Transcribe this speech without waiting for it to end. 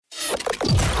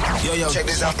yo, check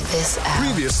this out.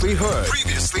 Previously heard.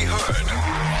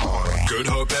 Good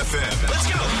Hope FM.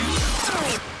 Let's go.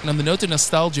 And on the note of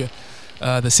nostalgia,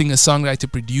 the singer,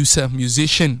 songwriter, producer,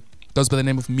 musician goes by the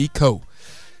name of Miko.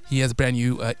 He has a brand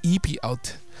new EP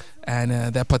out,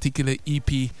 and that particular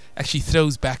EP actually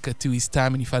throws back to his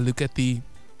time. And if I look at the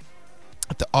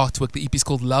artwork, the EP is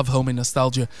called Love, Home and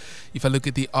Nostalgia. If I look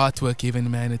at the artwork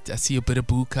even, man, I see a bit of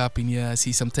Boo Cup in here, I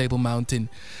see some Table Mountain,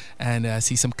 and I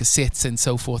see some cassettes and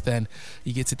so forth, and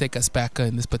he gets to take us back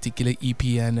in this particular EP.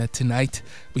 And tonight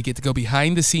we get to go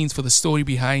behind the scenes for the story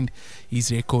behind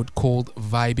his record called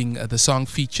Vibing. The song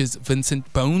features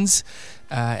Vincent Bones,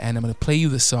 and I'm going to play you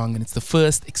the song, and it's the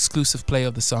first exclusive play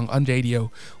of the song on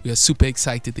radio. We are super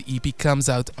excited. The EP comes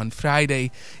out on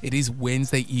Friday. It is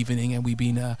Wednesday evening, and we've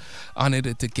been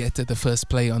honored to get the first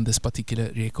play on this particular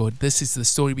record. This is the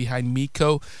story behind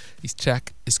Miko. His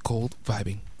track is called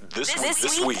Vibing.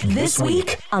 This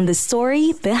week on The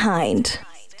Story Behind.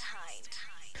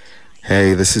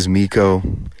 Hey, this is Miko,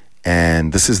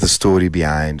 and this is the story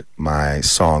behind my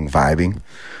song Vibing,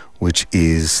 which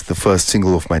is the first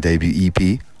single of my debut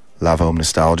EP, Love, Home,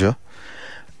 Nostalgia.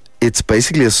 It's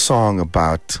basically a song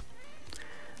about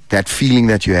that feeling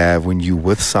that you have when you're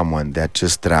with someone that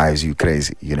just drives you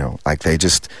crazy, you know, like they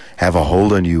just have a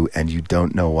hold on you and you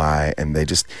don't know why, and they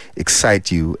just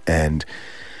excite you and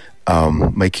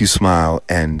make you smile,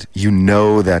 and you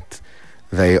know that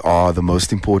they are the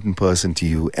most important person to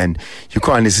you, and you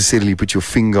can't necessarily put your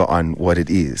finger on what it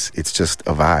is. It's just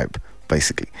a vibe,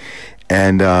 basically.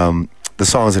 And the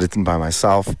song is written by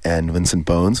myself and Vincent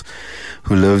Bones,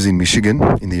 who lives in Michigan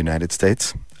in the United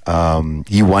States.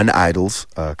 He won Idols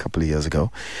a couple of years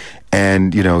ago,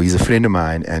 and you know, he's a friend of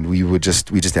mine, and we just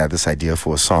had this idea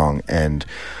for a song, and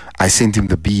I sent him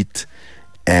the beat,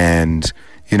 and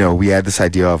you know, we had this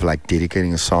idea of like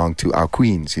dedicating a song to our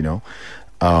queens, you know,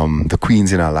 the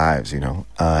queens in our lives, you know,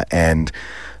 and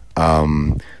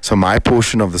so my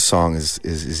portion of the song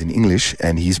is in English,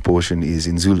 and his portion is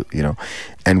in Zulu, you know,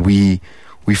 and we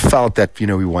felt that, you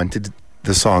know, we wanted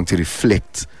the song to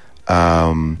reflect,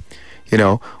 you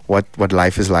know, what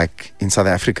life is like in South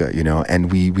Africa, you know, and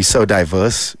we so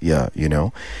diverse here, you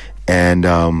know, and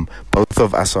both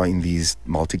of us are in these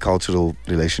multicultural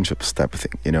relationships type of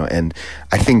thing, you know, and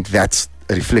I think that's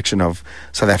a reflection of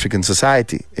South African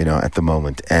society, you know, at the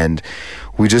moment. And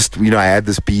we just, you know, I had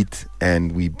this beat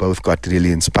and we both got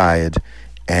really inspired,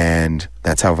 and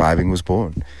that's how Vibing was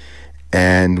born.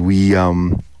 And we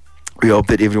hope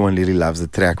that everyone really loves the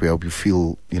track. We hope you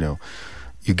feel, you know,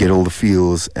 you get all the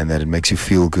feels, and that it makes you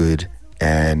feel good,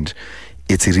 and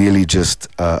it's really just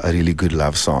a really good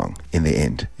love song in the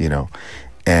end, you know.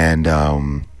 And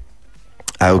I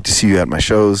hope to see you at my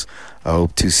shows. I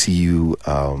hope to see you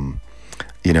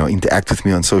you know, interact with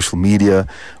me on social media.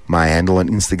 My handle on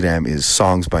Instagram is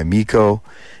Songs by Miko,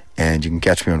 and you can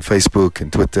catch me on Facebook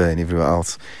and Twitter and everywhere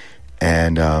else.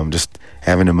 And just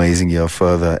have an amazing year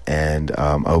further, and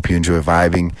I hope you enjoy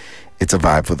Vibing. It's a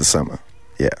vibe for the summer.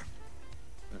 Yeah.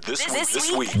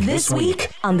 This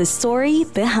week on The Story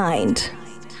Behind.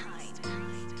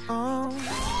 For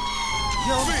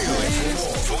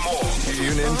more,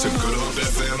 tune in to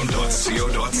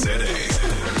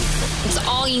goodhopefm.co.za. It's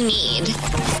all you need.